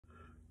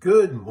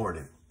Good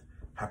morning.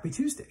 Happy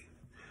Tuesday.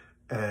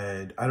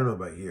 And I don't know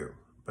about you,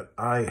 but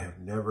I have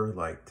never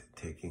liked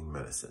taking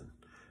medicine.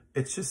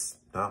 It's just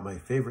not my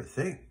favorite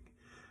thing.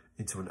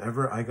 And so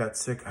whenever I got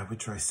sick, I would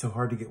try so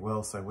hard to get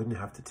well so I wouldn't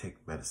have to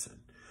take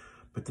medicine.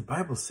 But the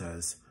Bible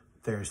says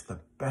there's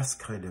the best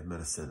kind of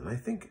medicine. And I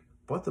think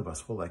both of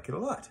us will like it a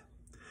lot.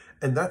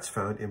 And that's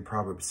found in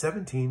Proverbs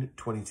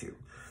 17:22.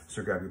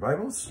 So grab your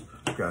Bibles,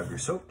 grab your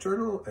soap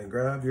journal, and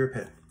grab your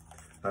pen.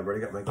 I've already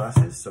got my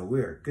glasses, so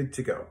we're good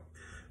to go.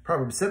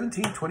 Proverbs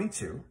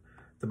 17:22,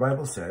 the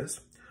Bible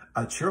says,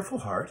 "A cheerful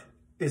heart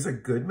is a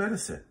good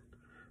medicine,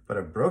 but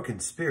a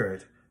broken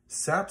spirit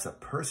saps a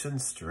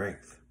person's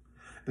strength."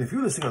 And if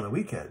you're listening on the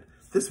weekend,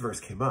 this verse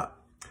came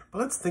up. But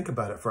let's think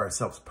about it for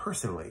ourselves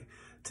personally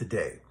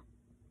today.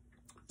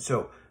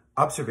 So,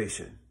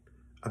 observation.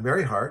 A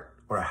merry heart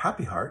or a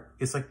happy heart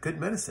is like good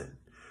medicine.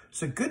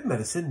 So good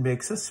medicine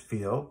makes us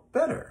feel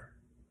better.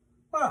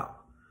 Wow.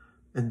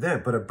 And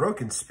then, but a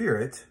broken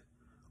spirit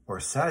or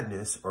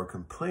sadness or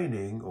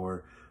complaining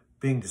or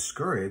being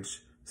discouraged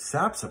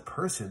saps a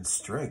person's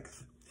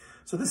strength.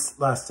 So this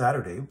last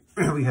Saturday,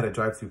 we had a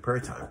drive-through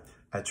prayer time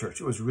at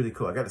church. It was really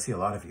cool. I got to see a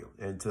lot of you.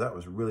 And so that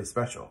was really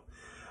special.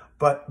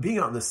 But being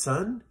out in the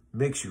sun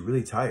makes you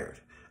really tired.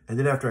 And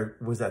then after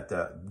I was at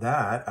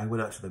that, I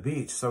went out to the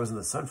beach. So I was in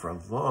the sun for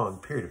a long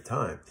period of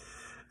time.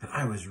 And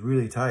I was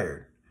really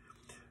tired.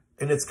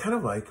 And it's kind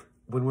of like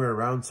when we're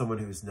around someone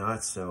who's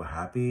not so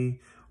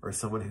happy or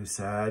someone who's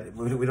sad,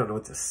 we don't know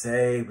what to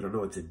say, we don't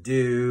know what to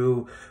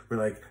do. We're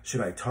like,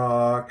 should I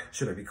talk?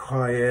 Should I be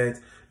quiet?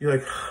 You're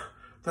like,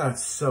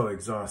 that's so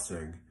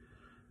exhausting.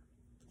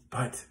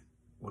 But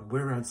when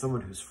we're around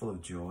someone who's full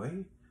of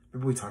joy,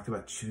 remember we talked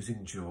about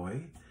choosing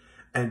joy?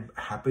 And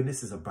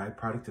happiness is a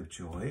byproduct of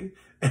joy.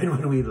 And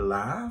when we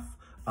laugh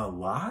a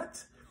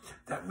lot,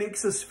 that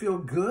makes us feel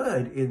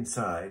good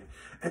inside.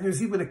 And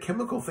there's even a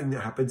chemical thing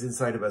that happens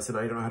inside of us. And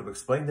I don't know how to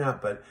explain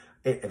that, but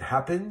it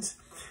happens.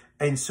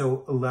 And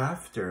so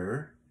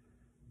laughter,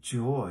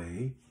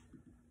 joy,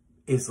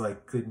 is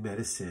like good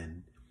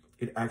medicine.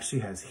 It actually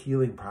has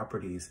healing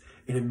properties.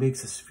 And it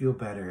makes us feel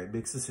better. It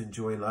makes us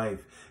enjoy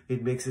life.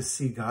 It makes us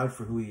see God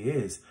for who he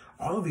is.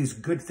 All of these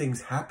good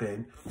things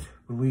happen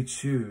when we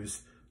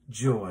choose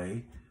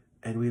joy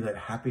and we let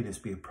happiness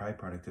be a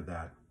byproduct of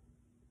that.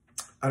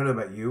 I don't know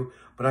about you,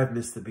 but I've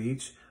missed the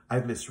beach.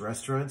 I've missed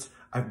restaurants.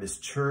 I've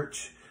missed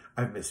church.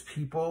 I've missed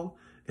people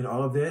in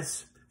all of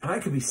this. And I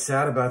could be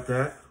sad about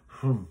that.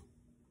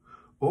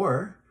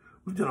 Or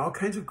we've done all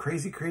kinds of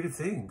crazy creative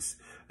things.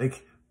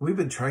 Like we've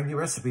been trying new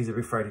recipes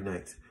every Friday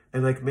night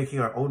and like making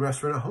our own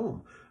restaurant at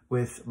home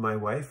with my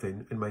wife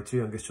and my two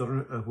youngest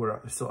children who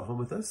are still at home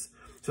with us.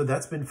 So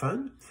that's been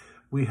fun.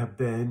 We have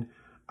been,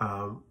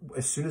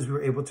 as soon as we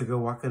were able to go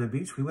walk on the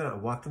beach, we went out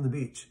and walked on the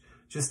beach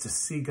just to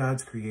see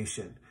God's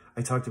creation.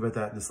 I talked about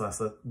that in this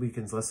last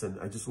weekend's lesson.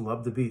 I just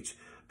love the beach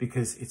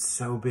because it's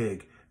so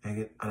big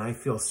and I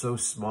feel so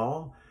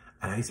small.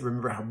 And I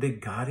remember how big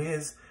God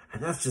is.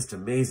 And that's just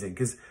amazing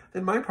because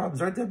then my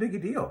problems aren't that big a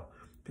deal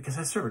because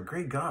I serve a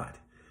great God.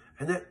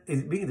 And that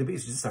being at the beach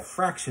is just a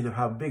fraction of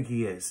how big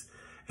he is.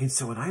 And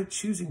so when I'm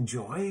choosing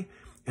joy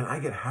and I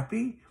get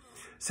happy,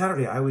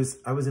 Saturday I was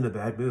in a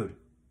bad mood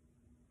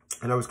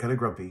and I was kind of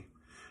grumpy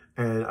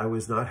and I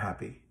was not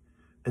happy.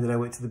 And then I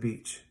went to the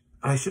beach.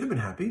 I should have been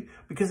happy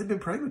because I've been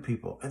praying with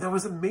people and that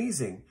was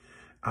amazing.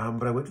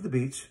 But I went to the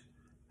beach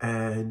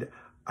and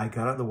I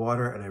got out in the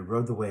water and I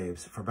rode the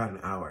waves for about an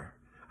hour.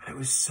 And it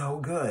was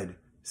so good.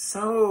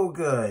 So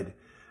good.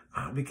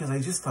 Because I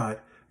just thought,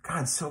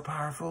 God's so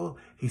powerful.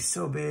 He's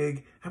so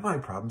big. And my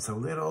problem's so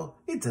little.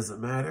 It doesn't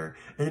matter.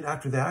 And then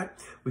after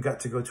that, we got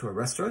to go to a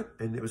restaurant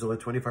and it was only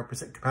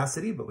 25%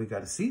 capacity, but we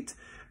got a seat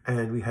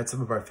and we had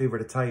some of our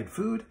favorite Italian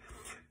food.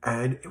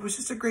 And it was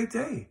just a great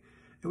day.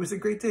 It was a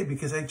great day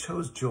because I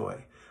chose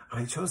joy.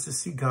 I chose to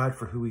see God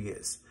for who he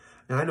is.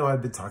 Now, I know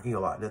I've been talking a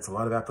lot, and that's a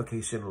lot of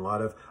application, a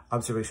lot of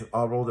observation,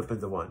 all rolled up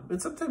into one.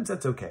 And sometimes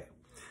that's okay.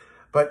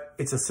 But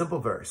it's a simple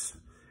verse.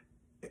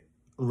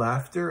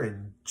 Laughter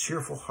and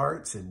cheerful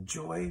hearts and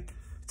joy,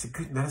 it's a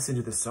good medicine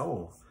to the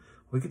soul.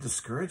 We get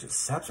discouraged, it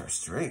saps our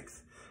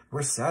strength.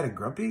 We're sad and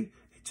grumpy,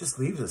 it just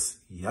leaves us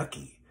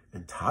yucky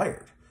and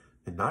tired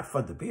and not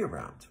fun to be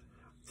around.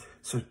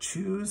 So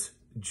choose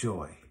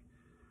joy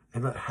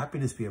and let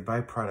happiness be a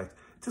byproduct.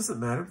 It doesn't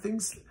matter.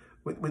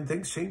 When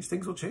things change,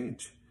 things will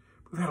change.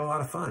 We've had a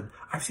lot of fun.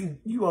 I've seen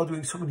you all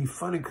doing so many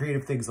fun and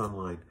creative things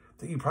online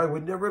that you probably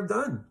would never have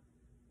done.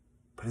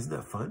 But isn't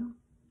that fun?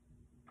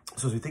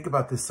 So as we think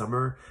about this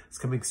summer, it's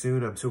coming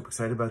soon. I'm super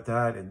excited about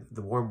that and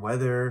the warm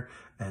weather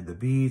and the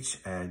beach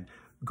and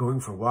going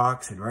for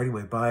walks and riding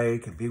my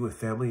bike and being with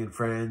family and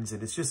friends.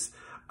 And it's just,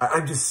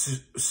 I'm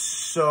just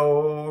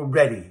so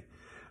ready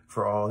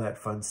for all that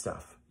fun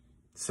stuff.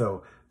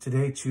 So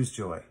today, choose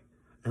joy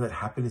and let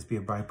happiness be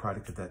a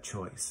byproduct of that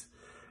choice.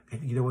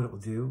 And you know what it will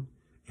do?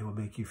 It will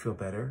make you feel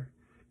better.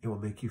 It will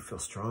make you feel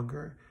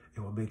stronger. It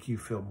will make you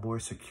feel more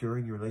secure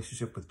in your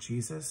relationship with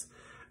Jesus.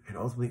 And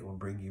ultimately, it will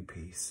bring you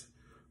peace.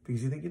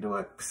 Because you think, you know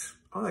what?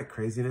 All that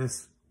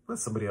craziness, let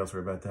somebody else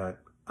worry about that.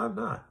 I'm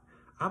not.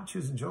 I'm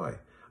choosing joy.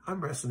 I'm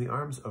resting in the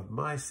arms of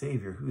my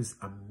Savior, who's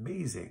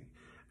amazing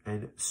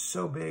and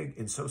so big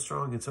and so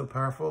strong and so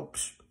powerful.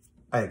 Psh,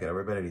 I ain't got to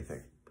worry about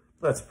anything.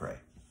 Let's pray.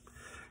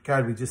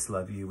 God, we just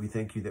love you. We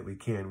thank you that we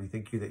can. We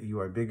thank you that you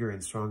are bigger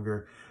and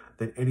stronger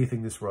than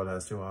anything this world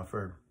has to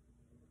offer.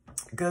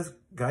 Because,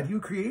 God,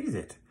 you created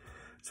it.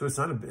 So it's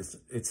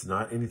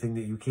not anything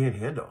that you can't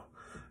handle.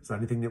 It's not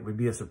anything that would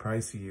be a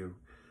surprise to you.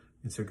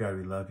 And so, God,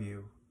 we love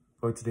you.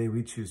 Lord, today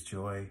we choose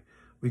joy.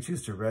 We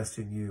choose to rest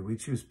in you. We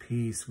choose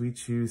peace. We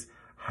choose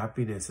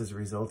happiness as a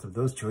result of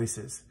those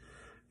choices.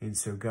 And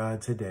so,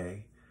 God,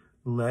 today,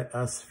 let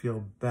us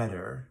feel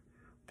better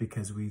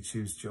because we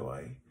choose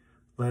joy.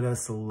 Let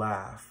us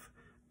laugh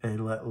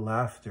and let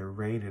laughter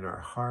reign in our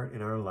heart,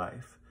 in our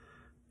life.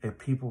 And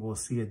people will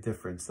see a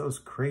difference. Those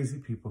crazy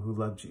people who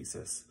love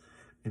Jesus.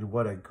 And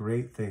what a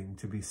great thing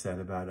to be said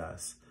about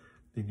us.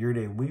 In your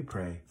name we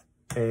pray.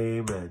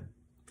 Amen.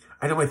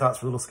 I know my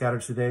thoughts were a little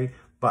scattered today,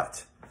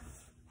 but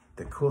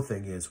the cool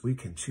thing is we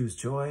can choose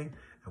joy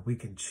and we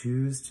can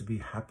choose to be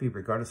happy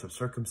regardless of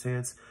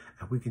circumstance.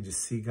 And we can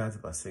just see God's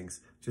blessings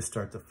just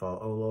start to fall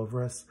all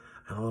over us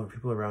and all over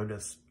people around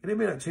us. And it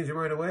may not change them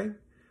right away,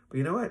 but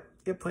you know what?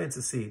 It plants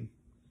a seed.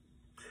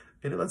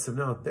 And it lets them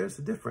know there's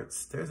a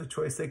difference. There's a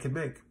choice they can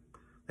make.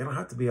 They don't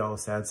have to be all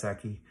sad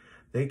sacky.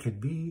 They can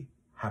be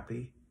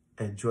happy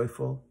and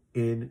joyful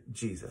in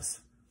Jesus.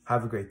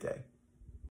 Have a great day.